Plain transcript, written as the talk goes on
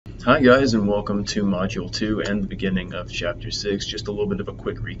Hi guys, and welcome to Module 2 and the beginning of Chapter 6. Just a little bit of a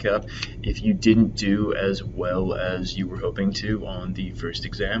quick recap. If you didn't do as well as you were hoping to on the first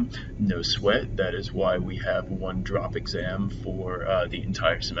exam, no sweat. That is why we have one drop exam for the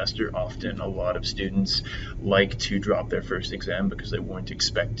entire semester. Often a lot of students like to drop their first exam because they weren't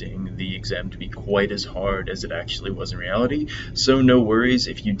expecting the exam to be quite as hard as it actually was in reality. So no worries,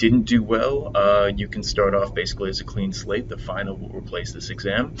 if you didn't do well, you can start off basically as a clean slate. The final will replace this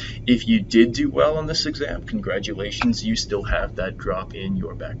exam. If you did do well on this exam, congratulations, you still have that drop in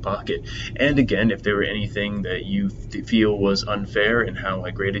your back pocket. And again, if there were anything that you feel was unfair in how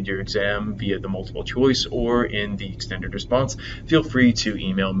I graded your exam via the multiple choice or in the extended response, feel free to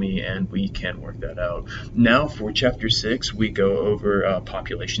email me and we can work that out. Now for Chapter 6, we go over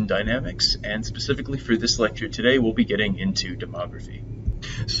population dynamics, and specifically for this lecture today, we'll be getting into demography.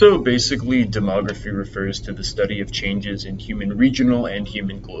 So basically, demography refers to the study of changes in human regional and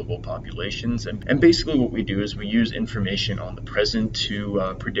human global populations. And basically what we do is we use information on the present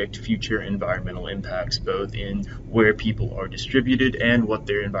to predict future environmental impacts, both in where people are distributed and what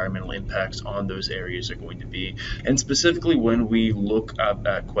their environmental impacts on those areas are going to be. And specifically when we look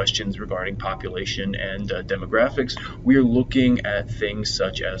at questions regarding population and demographics, we are looking at things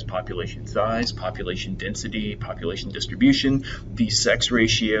such as population size, population density, population distribution, the sex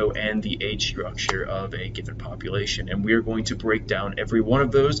ratio, and the age structure of a given population. And we are going to break down every one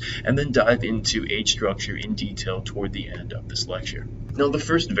of those and then dive into age structure in detail toward the end of this lecture. Now, the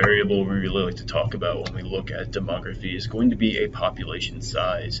first variable we really like to talk about when we look at demography is going to be a population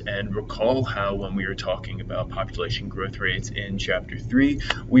size. And recall how when we were talking about population growth rates in Chapter 3,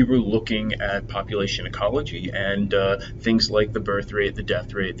 we were looking at population ecology and things like the birth rate, the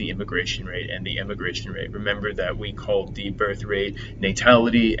death rate, the immigration rate, and the emigration rate. Remember that we called the birth rate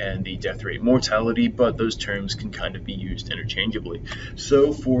natality and the death rate mortality, but those terms can kind of be used interchangeably.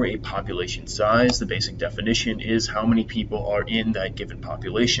 So for a population size, the basic definition is how many people are in that given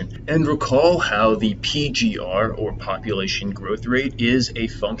population. And recall how the PGR, or population growth rate, is a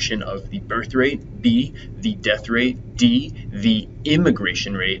function of the birth rate, B, the death rate, D, the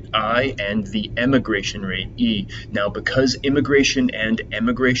immigration rate, I, and the emigration rate, E. Now, because immigration and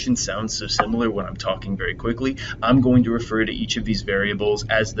emigration sound so similar when I'm talking very quickly, I'm going to refer to each of these variables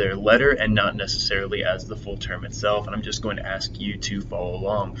as their letter and not necessarily as the full term itself, and I'm just going to ask you to follow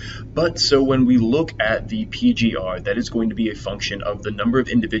along. But so when we look at the PGR, that is going to be a function of the number of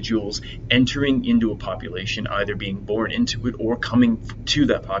individuals entering into a population, either being born into it or coming to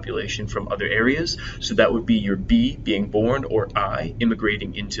that population from other areas. So that would be your B, being born, or I,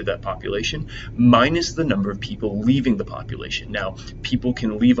 immigrating into that population, minus the number of people leaving the population. Now, people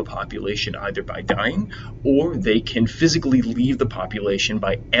can leave a population either by dying, or they can physically leave the population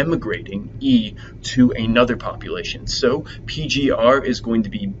by emigrating, E, to another population. So PGR is going to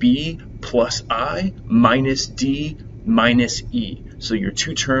be B plus I minus D minus E. So your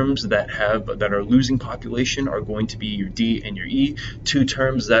two terms that are losing population are going to be your D and your E. Two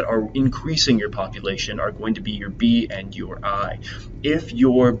terms that are increasing your population are going to be your B and your I. If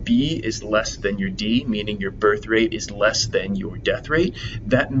your B is less than your D, meaning your birth rate is less than your death rate,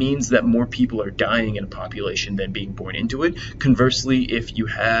 that means that more people are dying in a population than being born into it. Conversely, if you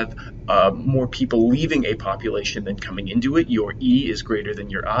have more people leaving a population than coming into it, your E is greater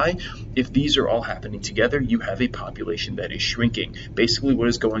than your I. If these are all happening together, you have a population that is shrinking. Basically, what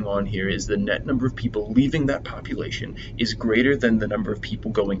is going on here is the net number of people leaving that population is greater than the number of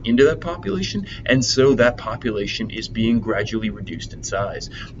people going into that population, and so that population is being gradually reduced in size.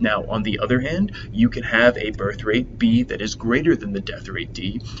 Now, on the other hand, you can have a birth rate B that is greater than the death rate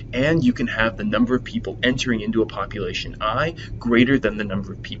D, and you can have the number of people entering into a population I greater than the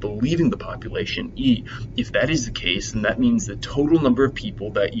number of people leaving the population E. If that is the case, then that means the total number of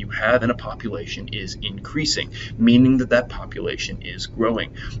people that you have in a population is increasing, meaning that that population is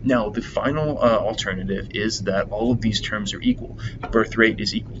growing. Now, the final alternative is that all of these terms are equal. Birth rate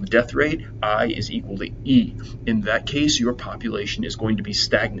is equal to death rate, I is equal to E. In that case, your population is going to be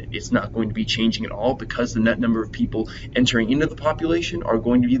stagnant. It's not going to be changing at all because the net number of people entering into the population are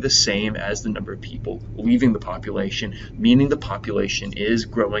going to be the same as the number of people leaving the population, meaning the population is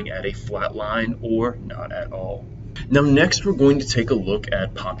growing at a flat line or not at all. Now, next we're going to take a look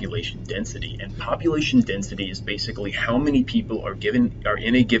at population density, and population density is basically how many people are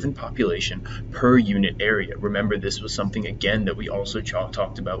in a given population per unit area. Remember, this was something again that we also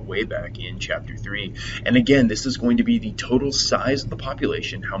talked about way back in Chapter 3. And again, this is going to be the total size of the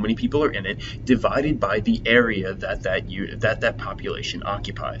population, how many people are in it, divided by the area that population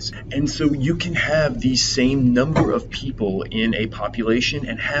occupies. And so you can have the same number of people in a population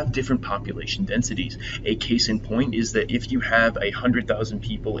and have different population densities. A case in point point is that if you have 100,000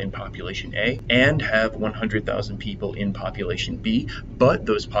 people in population A and have 100,000 people in population B, but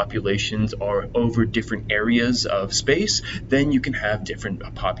those populations are over different areas of space, then you can have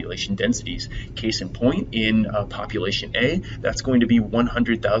different population densities. Case in point, in population A, that's going to be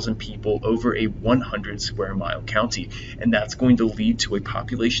 100,000 people over a 100 square mile county, and that's going to lead to a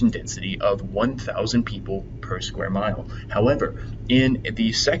population density of 1,000 people per square mile. However, in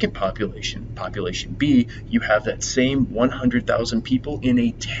the second population, population B, you have that same 100,000 people in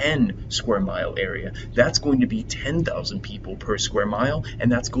a 10 square mile area. That's going to be 10,000 people per square mile,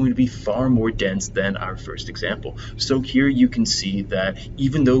 and that's going to be far more dense than our first example. So here you can see that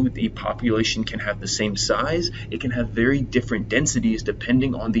even though the population can have the same size, it can have very different densities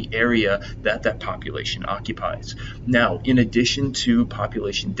depending on the area that that population occupies. Now, in addition to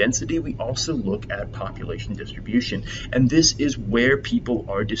population density, we also look at population distribution, and this is where people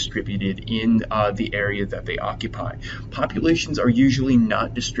are distributed in the area that they occupy. Populations are usually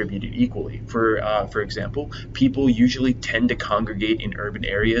not distributed equally. For example, people usually tend to congregate in urban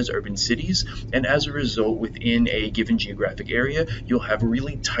areas, urban cities, and as a result, within a given geographic area, you'll have a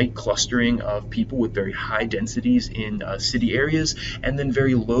really tight clustering of people with very high densities in city areas, and then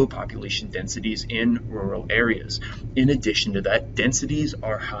very low population densities in rural areas. In addition to that, densities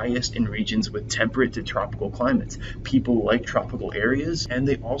are highest in regions with temperate to tropical climates. People like tropical areas, and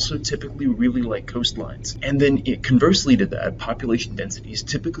they also typically really like coastlines. And then conversely to that, population densities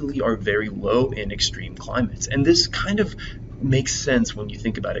typically are very low in extreme climates. And this kind of makes sense when you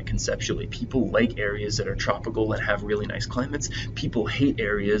think about it conceptually. People like areas that are tropical and have really nice climates. People hate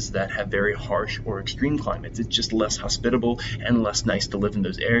areas that have very harsh or extreme climates. It's just less hospitable and less nice to live in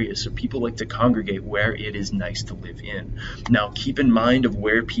those areas. So people like to congregate where it is nice to live in. Now, keep in mind of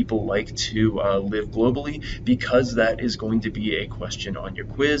where people like to live globally, because that is going to be a question on your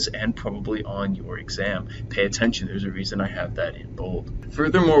quiz and probably on your exam. Pay attention, there's a reason I have that in bold.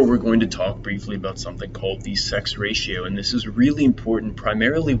 Furthermore, we're going to talk briefly about something called the sex ratio, and this is really important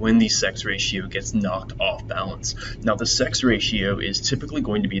primarily when the sex ratio gets knocked off balance. Now, the sex ratio is typically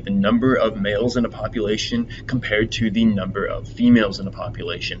going to be the number of males in a population compared to the number of females in a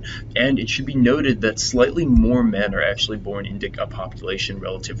population, and it should be noted that slightly more men are actually born into a population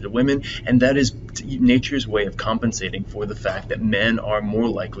relative to women, and that is nature's way of compensating for the fact that men are more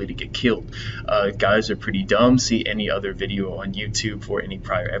likely to get killed. Guys are pretty dumb. See any other video on YouTube for any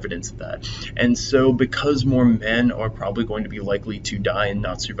prior evidence of that. And so because more men are probably going to be likely to die and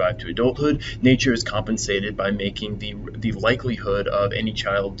not survive to adulthood, nature is compensated by making the likelihood of any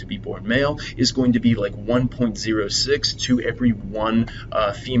child to be born male is going to be like 1.06 to every one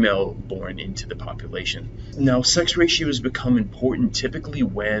female born into the population. Now, sex ratios become important typically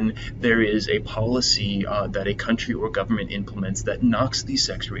when there is a policy that a country or government implements that knocks the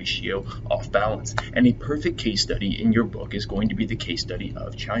sex ratio off balance. And a perfect case study in your book is going to be the case study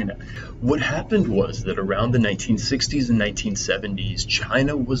of China. What happened was that around the 1960s and 1970s,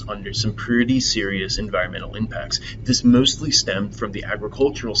 China was under some pretty serious environmental impacts. This mostly stemmed from the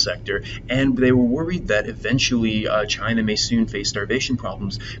agricultural sector, and they were worried that eventually China may soon face starvation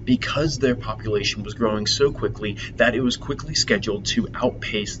problems because their population was growing so quickly that it was quickly scheduled to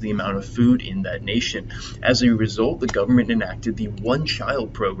outpace the amount of food in that nation. As a result, the government enacted the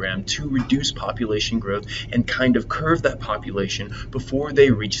one-child program to reduce population growth and kind of curve that population before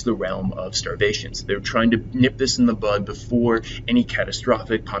they reach the realm of starvation. So they're trying to nip this in the bud before any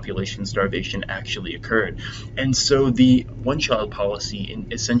catastrophic population starvation actually occurred. And so the one-child policy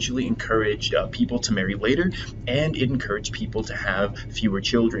essentially encouraged people to marry later, and it encouraged people to have fewer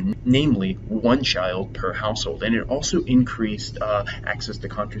children, namely one child per household. And it also increased access to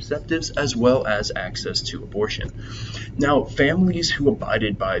contraceptives as well as access to abortion. Now, families who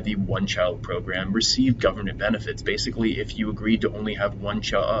abided by the one-child program received government benefits. Basically, if you agreed to only have one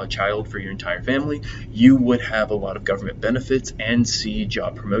child for your entire family, you would have a lot of government benefits and see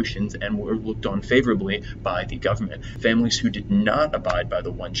job promotions and were looked on favorably by the government. Families who did not abide by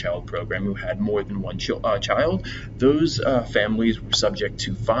the one-child program, who had more than one child, those families were subject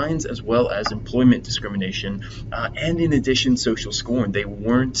to fines as well as employment discrimination, and in addition, social scorn. They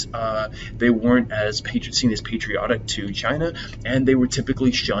weren't as seen as patriotic to China, and they were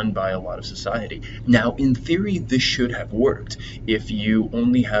typically shunned by a lot of society. Now, in theory, this should have worked. If you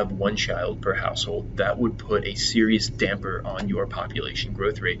only have one child per household, that would put a serious damper on your population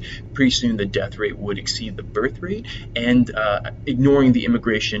growth rate. Pretty soon the death rate would exceed the birth rate, and ignoring the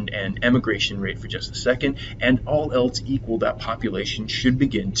immigration and emigration rate for just a second, and all else equal, that population should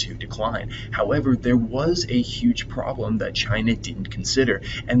begin to decline. However, there was a huge problem that China didn't consider,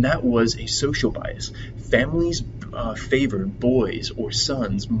 and that was a social bias. Families favored boys or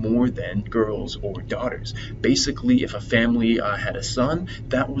sons more than girls or daughters. Basically, if a family had a son,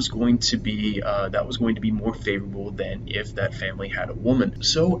 that was going to be more favorable than if that family had a woman.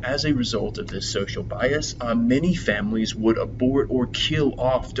 So, as a result of this social bias, many families would abort or kill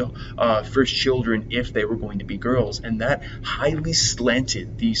off first children if they were going to be girls, and that highly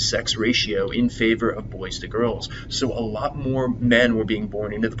slanted the sex ratio in favor of boys to girls. So, a lot more men were being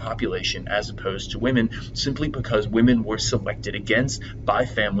born into the population as opposed to women, simply because women were selected against by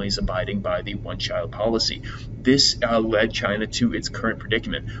families abiding by the one-child policy. This led China to its current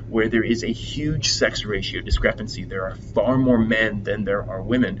predicament, where there is a huge sex ratio discrepancy. There are far more men than there are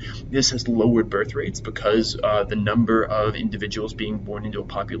women. This has lowered birth rates because the number of individuals being born into a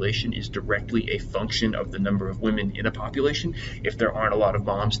population is directly a function of the number of women in a population. If there aren't a lot of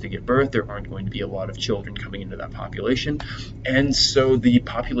moms to give birth, there aren't going to be a lot of children coming into that population. And so the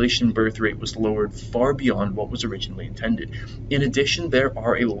population birth rate was lowered far beyond what was originally intended. In addition, there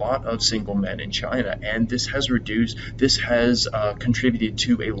are a lot of single men in China, and this has contributed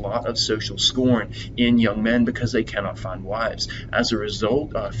to a lot of social scorn in young men because they cannot find wives. As a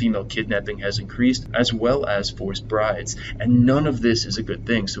result, female kidnapping has increased, as well as forced brides, and none of this is a good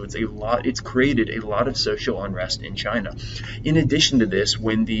thing. So it's created a lot of social unrest in China. In addition to this,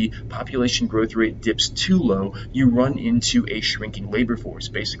 when the population growth rate dips too low, you run into a shrinking labor force.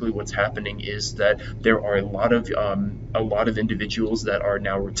 Basically, what's happening is that there are a lot of individuals that are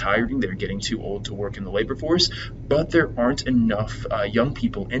now retiring. They're getting too old to work in the labor force, but there aren't enough young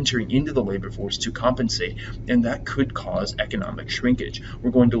people entering into the labor force to compensate, and that could cause economic shrinkage.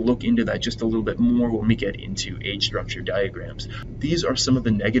 We're going to look into that just a little bit more when we get into age structure diagrams. These are some of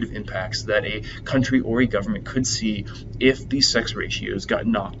the negative impacts that a country or a government could see if these sex ratios got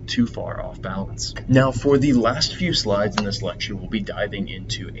knocked too far off balance. Now, for the last few slides in this lecture, we'll be diving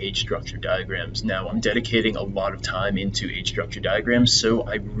into age structure diagrams. Now, I'm dedicating a lot of time into age structure diagrams, so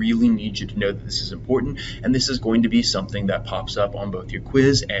I really need you to know that this is important, and this is going to be something that pops up on both your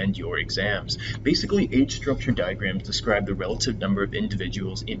quiz and your exams. Basically, age structure diagrams describe the relative number of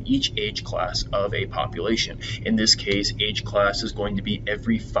individuals in each age class of a population. In this case, age class is going to be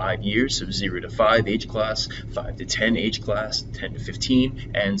every 5 years, so 0 to 5 age class, 5 to 10 age class, 10 to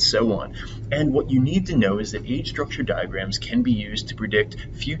 15, and so on. And what you need to know is that age structure diagrams can be used to predict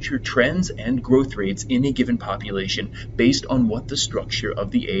future trends and growth rates in a given population based on what the structure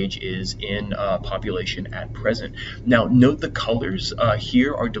of the age is in a population at present. Now, note the colors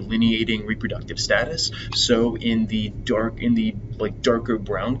here are delineating reproductive status. So in the darker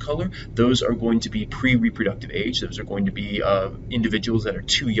brown color, those are going to be pre-reproductive age. Those are going to be individuals that are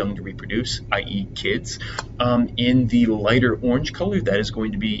too young to reproduce, i.e. kids. In the lighter orange color, that is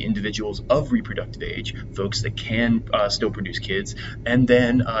going to be individuals of reproductive age, folks that can still produce kids. And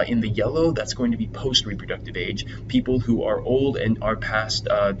then in the yellow, that's going to be post-reproductive age, people who are old and are past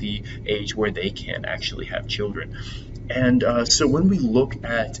the age where they can actually have children. And so when we look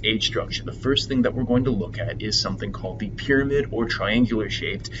at age structure, the first thing that we're going to look at is something called the pyramid or triangular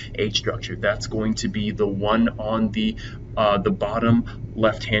shaped age structure. That's going to be the one on the bottom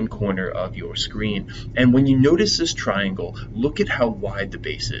left-hand corner of your screen. And when you notice this triangle, look at how wide the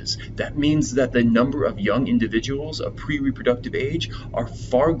base is. That means that the number of young individuals of pre-reproductive age are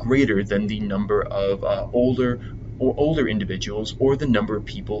far greater than the number of older individuals, or the number of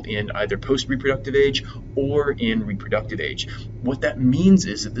people in either post-reproductive age or in reproductive age. What that means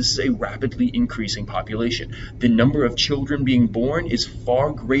is that this is a rapidly increasing population. The number of children being born is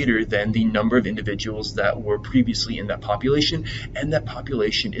far greater than the number of individuals that were previously in that population, and that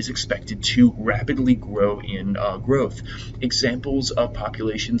population is expected to rapidly grow in growth. Examples of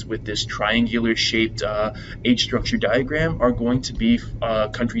populations with this triangular shaped age structure diagram are going to be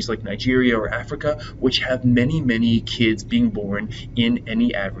countries like Nigeria or Africa, which have many kids being born in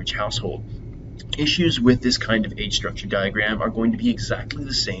any average household. Issues with this kind of age structure diagram are going to be exactly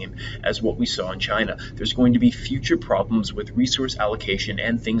the same as what we saw in China. There's going to be future problems with resource allocation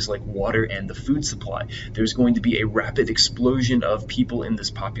and things like water and the food supply. There's going to be a rapid explosion of people in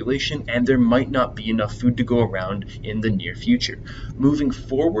this population, and there might not be enough food to go around in the near future. Moving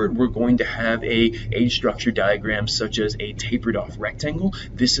forward, we're going to have a age structure diagram such as a tapered off rectangle.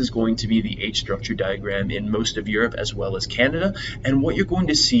 This is going to be the age structure diagram in most of Europe as well as Canada, and what you're going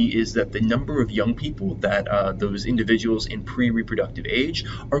to see is that the number of of young people, that those individuals in pre-reproductive age,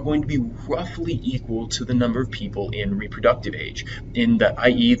 are going to be roughly equal to the number of people in reproductive age, in that,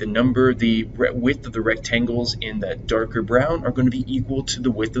 i.e., the width of the rectangles in that darker brown are going to be equal to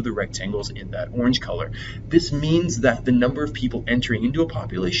the width of the rectangles in that orange color. This means that the number of people entering into a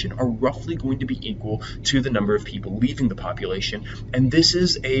population are roughly going to be equal to the number of people leaving the population, and this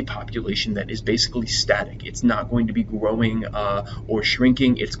is a population that is basically static. It's not going to be growing or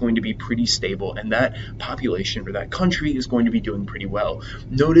shrinking. It's going to be pretty stable, and that population or that country is going to be doing pretty well.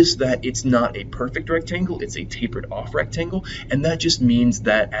 Notice that it's not a perfect rectangle, it's a tapered off rectangle, and that just means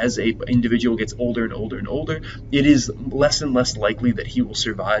that as an individual gets older and older and older, it is less and less likely that he will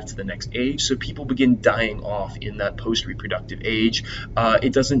survive to the next age. So people begin dying off in that post-reproductive age.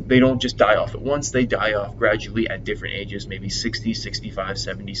 They don't just die off at once, they die off gradually at different ages, maybe 60, 65,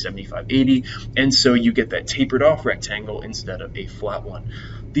 70, 75, 80, and so you get that tapered off rectangle instead of a flat one.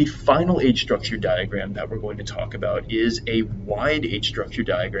 The final age structure diagram that we're going to talk about is a wide age structure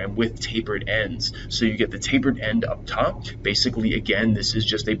diagram with tapered ends. So you get the tapered end up top. Basically, again, this is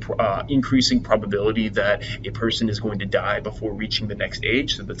just a increasing probability that a person is going to die before reaching the next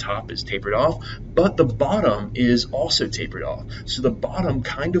age. So the top is tapered off, but the bottom is also tapered off. So the bottom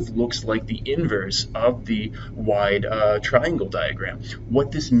kind of looks like the inverse of the wide triangle diagram.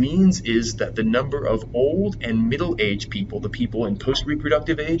 What this means is that the number of old and middle-aged people, the people in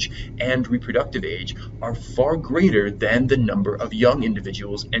post-reproductive age and reproductive age, are far greater than the number of young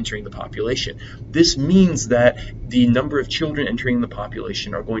individuals entering the population. This means that the number of children entering the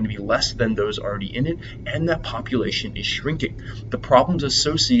population are going to be less than those already in it, and that population is shrinking. The problems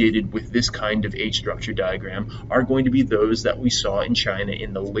associated with this kind of age structure diagram are going to be those that we saw in China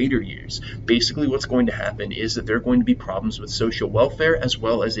in the later years. Basically, what's going to happen is that there are going to be problems with social welfare as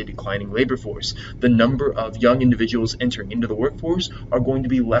well as a declining labor force. The number of young individuals entering into the workforce are going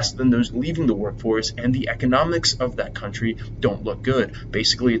to be less than those leaving the workforce, and the economics of that country don't look good.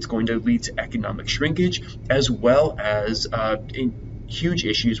 Basically, it's going to lead to economic shrinkage as well as huge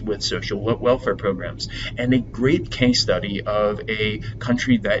issues with social welfare programs. And a great case study of a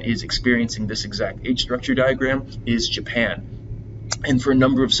country that is experiencing this exact age structure diagram is Japan. And for a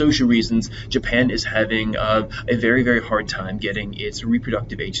number of social reasons, Japan is having a very, very hard time getting its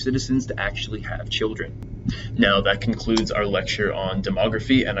reproductive age citizens to actually have children. Now, that concludes our lecture on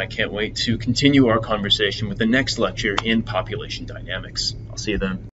demography, and I can't wait to continue our conversation with the next lecture in population dynamics. I'll see you then.